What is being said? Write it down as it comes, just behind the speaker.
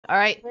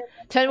Alright.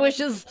 10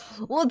 wishes.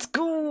 Let's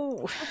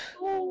go.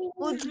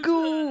 Let's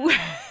go.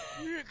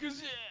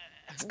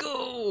 Let's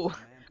go.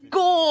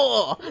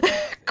 Go.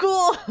 Go.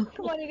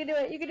 Come on, you can do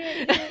it. You can do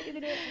it. You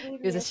can do it. You can do it.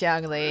 Here's a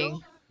Xiangling.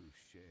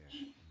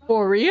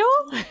 For real?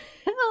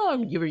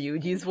 You were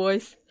Yuji's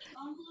voice.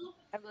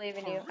 I believe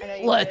in you. I know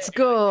you Let's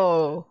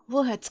go.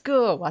 Let's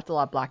go. Watch a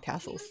lot of black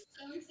tassels.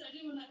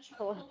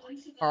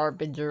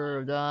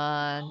 Harbinger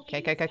done.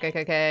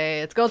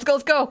 Okay. Let's go.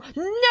 Let's go.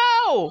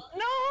 No!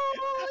 No!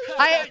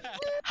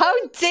 How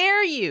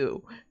dare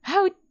you?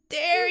 How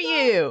dare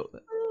you?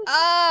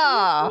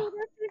 Ah!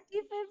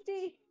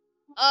 50-50.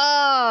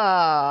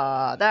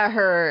 Ah! That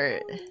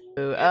hurt.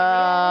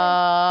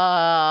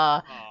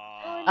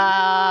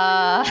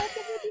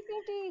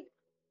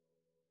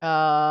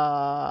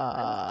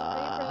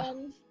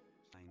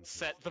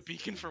 Set the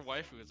beacon for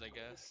waifus, I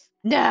guess.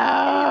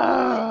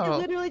 No! You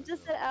literally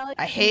just said Alex.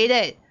 I hate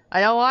it.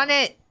 I don't want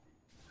it.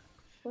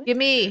 Give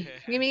me.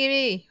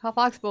 Hot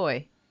fox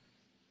boy.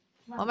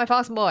 I want my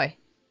fox boy.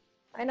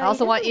 I know. I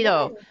also want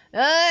Itto.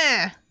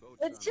 Ah!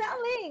 It's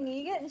Xiangling.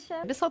 You getting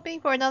shot? I'm just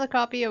hoping for another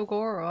copy of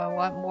Gorou. I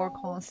want more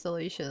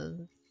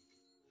constellations.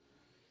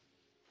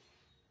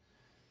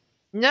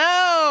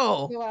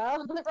 No!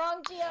 Wow.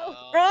 Wrong Geo.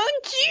 Wrong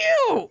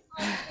Jew!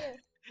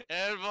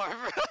 And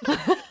Barbara.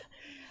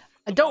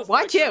 I don't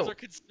want you.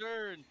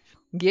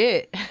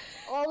 Get.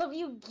 All of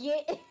you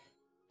get.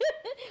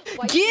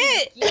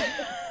 Get!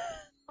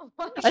 Oh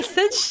I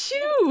said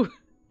shoo!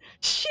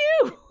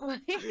 Shoo! I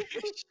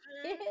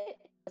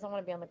don't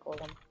want to be on the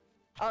golem.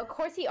 Oh, of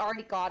course he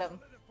already got him.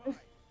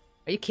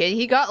 Are you kidding?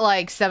 He got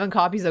like 7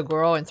 copies of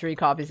Gorou and 3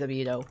 copies of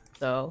Itto.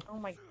 So. Oh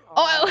my god.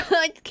 Oh,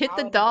 I hit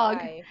the dog.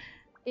 Why?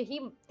 Did he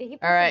put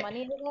Alright. some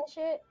money into that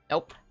shit?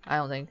 Nope. I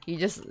don't think. He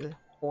just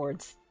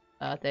hoards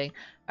thing.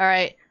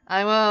 Alright.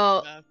 I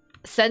will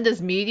send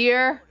this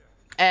meteor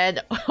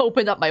and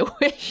open up my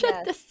wish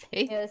at the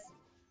same. Yes.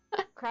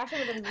 Crash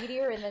it with a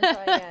meteor and then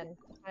try again.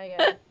 Try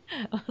again.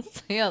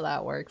 Let's see how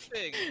that works. Oh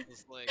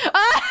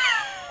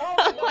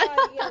my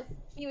god, yes.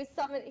 He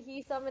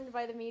summoned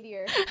by the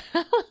meteor.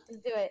 Let's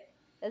do it.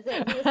 That's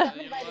it. He was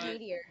summoned by the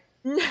meteor.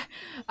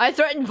 I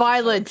threatened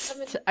violence.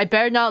 I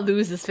better not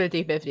lose this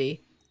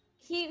 50-50.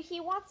 He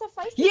wants a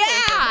feisty.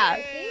 Yeah!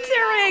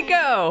 There we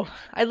go!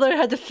 I learned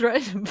how to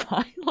threaten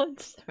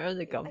violence. Where did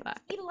it come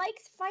back? He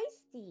likes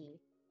feisty.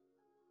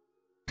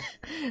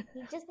 He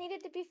just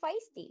needed to be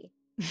feisty.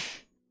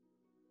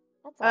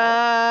 That's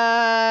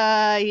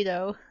all. You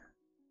know.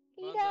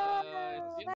 Itto!